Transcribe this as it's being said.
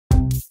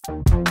Ed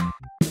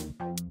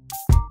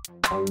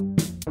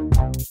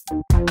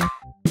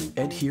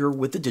here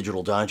with the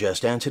Digital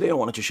Digest, and today I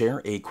wanted to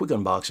share a quick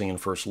unboxing and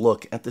first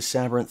look at the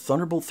Sabrent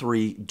Thunderbolt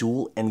 3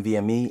 dual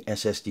NVMe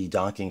SSD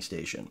docking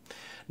station.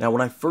 Now,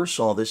 when I first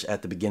saw this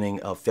at the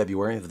beginning of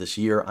February of this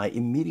year, I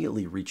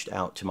immediately reached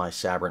out to my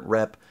Sabrent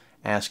rep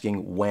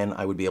asking when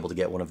I would be able to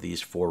get one of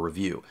these for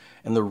review.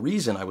 And the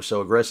reason I was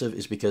so aggressive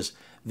is because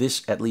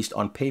this, at least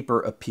on paper,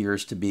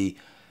 appears to be,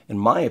 in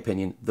my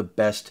opinion, the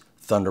best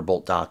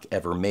Thunderbolt dock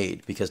ever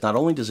made, because not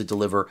only does it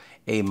deliver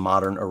a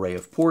modern array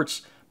of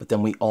ports, but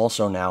then we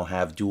also now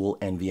have dual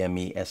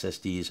NVMe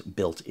SSDs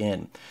built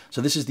in. So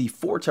this is the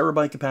 4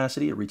 terabyte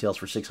capacity. It retails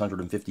for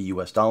 $650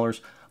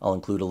 US. I'll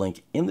include a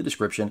link in the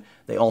description.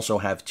 They also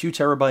have 2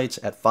 terabytes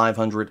at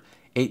 500,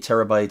 8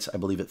 terabytes, I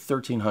believe, at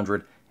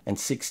 1300, and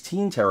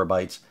 16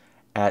 terabytes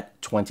at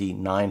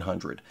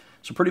 2900.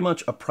 So pretty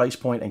much a price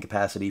point and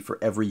capacity for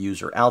every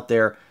user out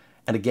there.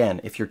 And again,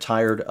 if you're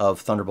tired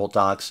of Thunderbolt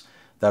docks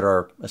that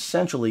are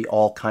essentially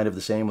all kind of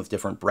the same with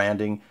different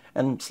branding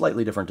and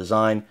slightly different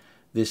design,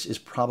 this is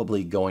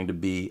probably going to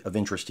be of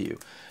interest to you.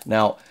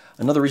 Now,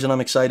 another reason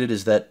I'm excited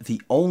is that the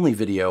only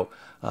video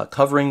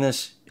covering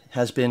this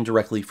has been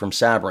directly from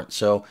Sabrent.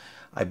 So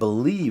I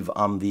believe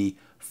I'm the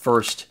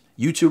first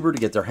YouTuber to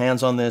get their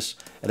hands on this.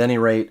 At any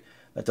rate,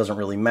 that doesn't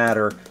really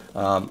matter.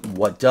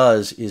 What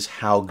does is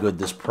how good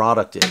this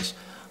product is.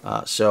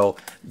 So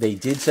they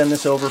did send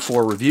this over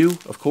for review,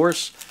 of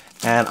course,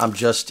 and I'm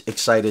just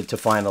excited to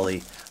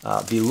finally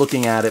be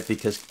looking at it,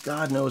 because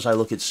God knows I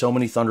look at so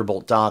many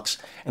Thunderbolt docks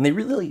and they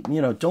really,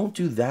 don't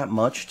do that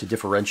much to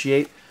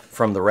differentiate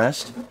from the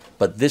rest,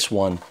 but this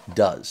one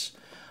does.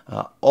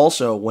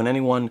 Also, when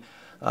anyone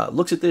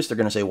looks at this, they're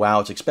going to say,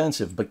 wow, it's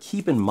expensive, but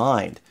keep in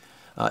mind,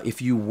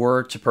 if you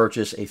were to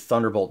purchase a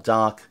Thunderbolt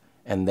dock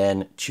and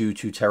then 2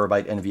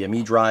 terabyte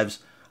NVMe drives,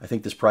 I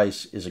think this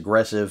price is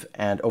aggressive,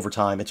 and over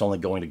time it's only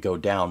going to go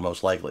down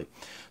most likely.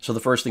 So the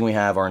first thing we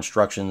have are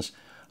instructions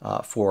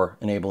for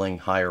enabling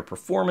higher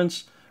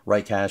performance,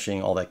 write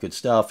caching, all that good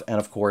stuff, and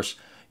of course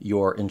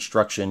your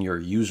instruction, your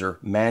user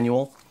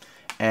manual,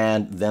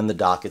 and then the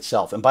dock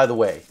itself. And by the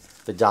way,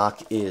 the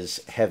dock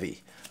is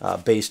heavy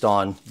based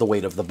on the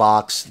weight of the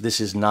box. This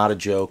is not a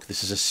joke.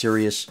 This is a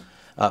serious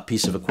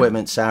piece of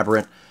equipment.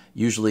 Sabrent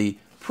usually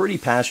pretty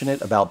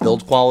passionate about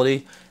build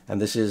quality,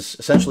 and this is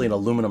essentially an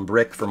aluminum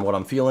brick from what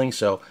I'm feeling,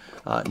 so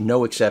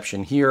no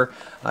exception here.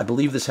 I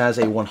believe this has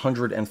a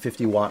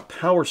 150 watt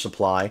power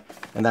supply,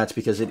 and that's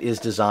because it is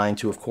designed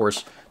to, of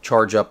course,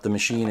 charge up the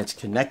machine it's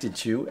connected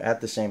to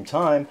at the same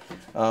time,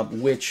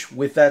 which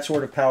with that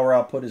sort of power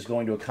output is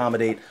going to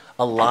accommodate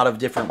a lot of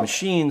different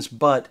machines,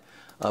 but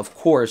of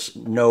course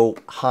no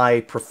high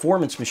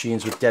performance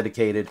machines with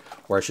dedicated,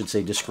 or I should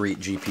say discrete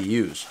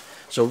GPUs.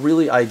 So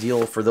really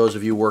ideal for those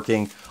of you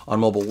working on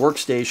mobile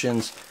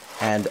workstations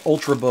and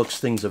ultrabooks,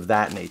 things of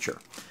that nature.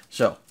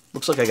 So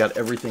looks like I got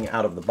everything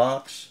out of the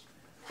box.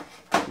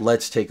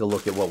 Let's take a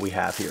look at what we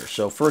have here.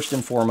 So first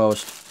and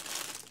foremost,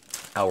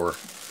 our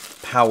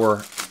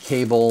power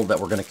cable that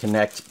we're going to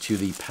connect to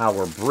the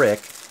power brick.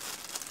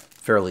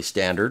 Fairly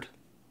standard.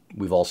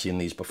 We've all seen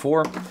these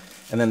before.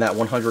 And then that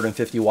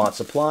 150 watt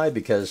supply,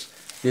 because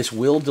this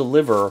will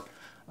deliver,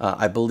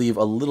 I believe,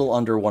 a little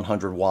under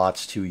 100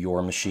 watts to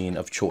your machine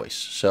of choice.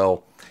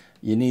 So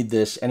you need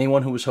this.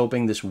 Anyone who was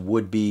hoping this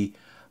would be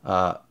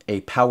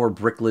a power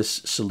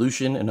brickless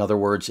solution, in other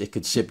words, it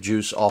could sip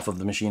juice off of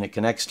the machine it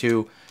connects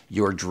to,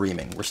 you're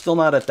dreaming. We're still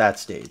not at that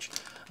stage.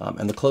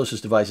 And the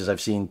closest devices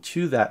I've seen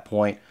to that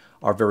point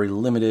are very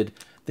limited.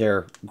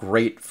 They're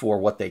great for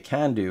what they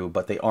can do,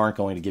 but they aren't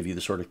going to give you the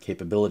sort of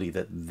capability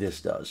that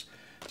this does.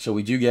 So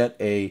we do get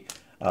a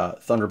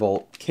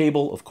Thunderbolt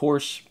cable, of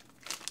course,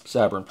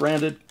 Sabrent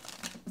branded.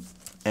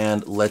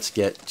 And let's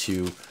get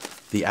to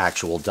the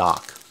actual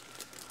dock.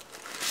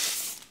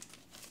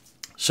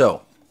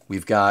 So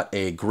we've got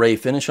a gray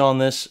finish on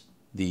this,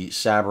 the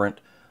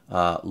Sabrent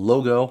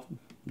logo,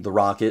 the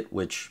rocket,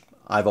 which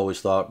I've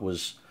always thought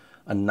was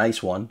a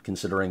nice one,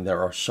 considering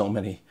there are so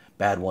many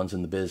bad ones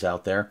in the biz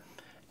out there.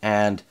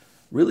 And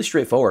really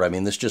straightforward. I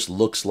mean, this just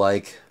looks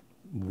like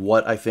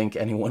what I think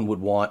anyone would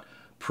want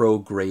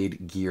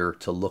pro-grade gear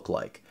to look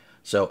like.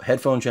 So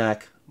headphone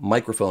jack,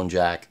 microphone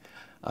jack,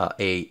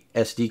 a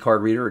SD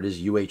card reader. It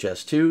is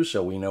UHS 2,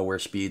 so we know where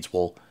speeds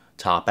will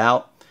top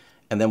out.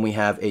 And then we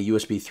have a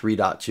USB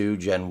 3.2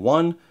 Gen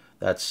 1.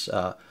 That's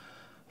 5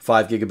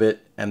 gigabit.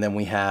 And then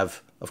we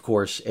have, of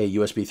course, a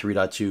USB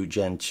 3.2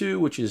 Gen 2,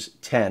 which is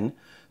 10.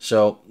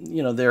 So,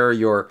 there are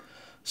your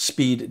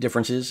speed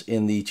differences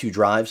in the two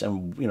drives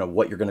and,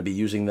 what you're going to be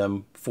using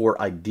them for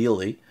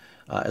ideally.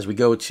 As we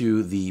go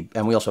to the,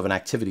 and we also have an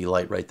activity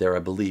light right there, I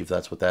believe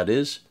that's what that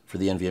is for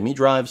the NVMe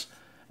drives.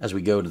 As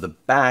we go to the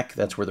back,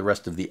 that's where the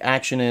rest of the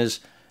action is.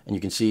 And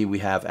you can see we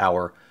have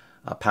our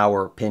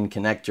power pin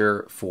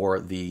connector for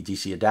the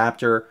DC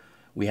adapter.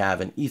 We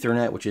have an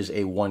Ethernet, which is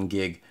a 1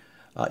 gig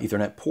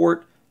Ethernet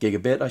port,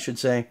 gigabit, I should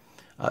say.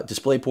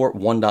 DisplayPort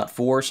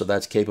 1.4, so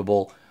that's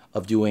capable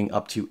of doing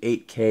up to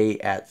 8K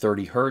at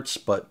 30 hertz,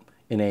 but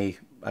in a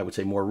I would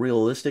say, more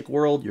realistic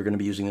world, you're going to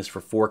be using this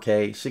for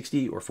 4K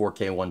 60 or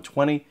 4K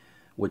 120,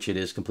 which it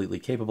is completely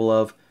capable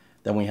of.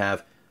 Then we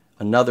have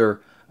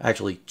another,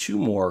 actually two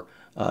more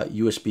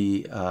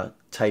USB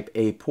Type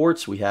A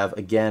ports. We have,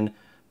 again,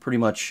 pretty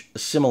much a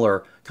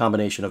similar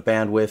combination of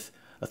bandwidth,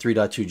 a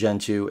 3.2 Gen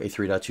 2, a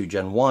 3.2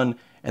 Gen 1,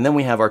 and then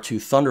we have our two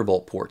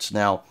Thunderbolt ports.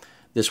 Now,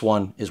 this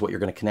one is what you're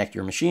going to connect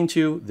your machine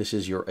to. This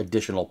is your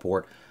additional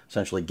port,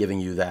 essentially giving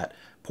you that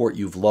port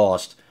you've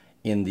lost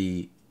in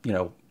the,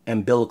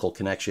 umbilical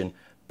connection,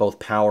 both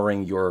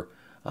powering your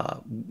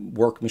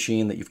work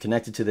machine that you've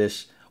connected to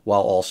this,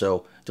 while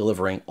also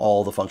delivering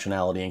all the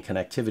functionality and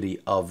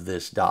connectivity of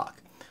this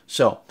dock.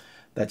 So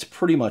that's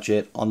pretty much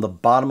it. On the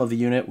bottom of the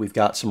unit, we've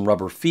got some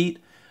rubber feet,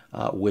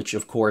 which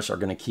of course are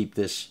going to keep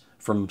this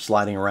from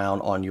sliding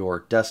around on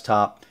your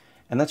desktop.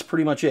 And that's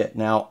pretty much it.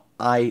 Now,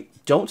 I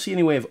don't see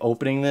any way of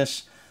opening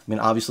this. I mean,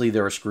 obviously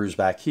there are screws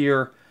back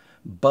here,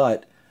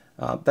 but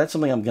that's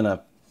something I'm going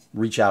to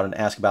reach out and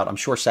ask about. I'm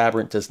sure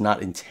Sabrent does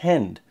not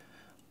intend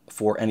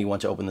for anyone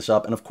to open this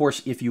up. And of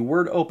course, if you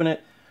were to open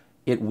it,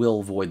 it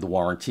will void the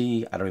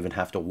warranty. I don't even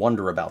have to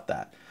wonder about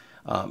that.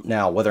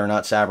 Now, whether or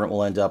not Sabrent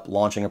will end up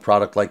launching a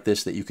product like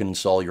this that you can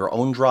install your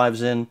own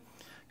drives in,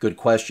 good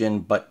question.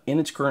 But in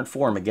its current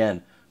form,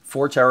 again,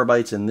 4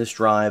 terabytes in this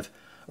drive,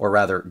 or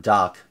rather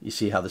dock. You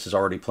see how this is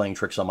already playing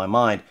tricks on my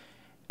mind.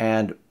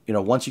 And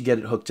once you get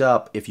it hooked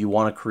up, if you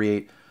want to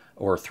create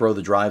or throw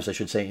the drives, I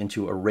should say,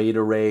 into a RAID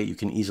array, you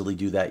can easily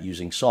do that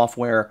using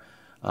software.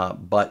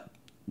 But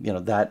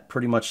that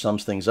pretty much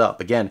sums things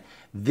up. Again,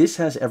 this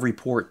has every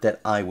port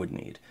that I would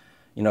need.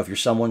 If you're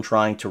someone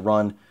trying to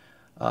run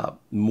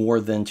more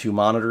than 2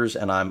 monitors,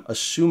 and I'm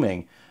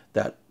assuming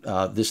that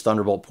this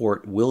Thunderbolt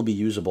port will be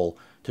usable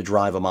to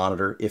drive a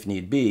monitor if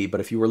need be. But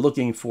if you were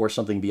looking for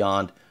something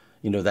beyond,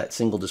 that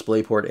single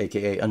display port,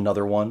 aka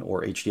another one,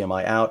 or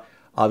HDMI out,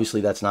 obviously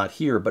that's not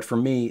here. But for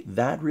me,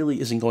 that really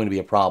isn't going to be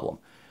a problem.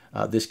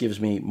 This gives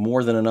me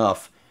more than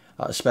enough,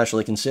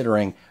 especially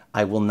considering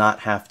I will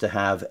not have to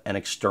have an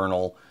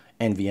external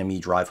NVMe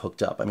drive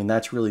hooked up. I mean,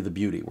 that's really the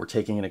beauty. We're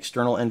taking an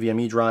external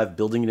NVMe drive,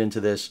 building it into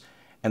this,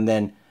 and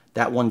then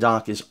that one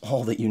dock is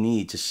all that you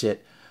need to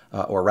sit,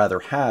 or rather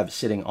have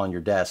sitting on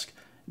your desk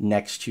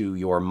next to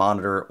your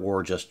monitor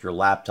or just your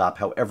laptop,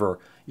 however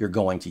you're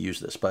going to use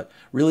this. But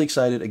really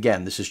excited.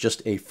 Again, this is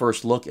just a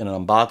first look and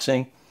an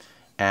unboxing,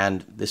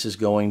 and this is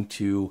going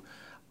to,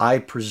 I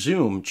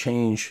presume,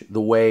 change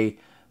the way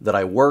that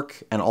I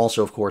work, and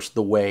also, of course,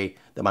 the way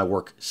that my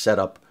work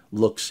setup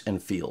looks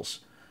and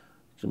feels.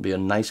 It's going to be a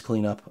nice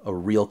cleanup, a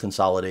real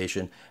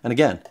consolidation, and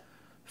again,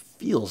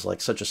 feels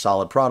like such a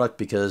solid product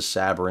because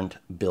Sabrent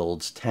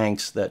builds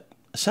tanks that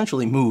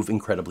essentially move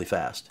incredibly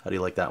fast. How do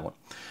you like that one?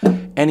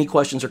 Any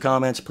questions or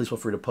comments, please feel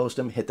free to post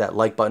them, hit that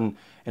like button,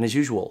 and as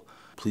usual,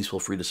 please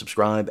feel free to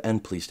subscribe,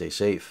 and please stay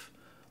safe.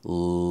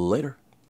 Later.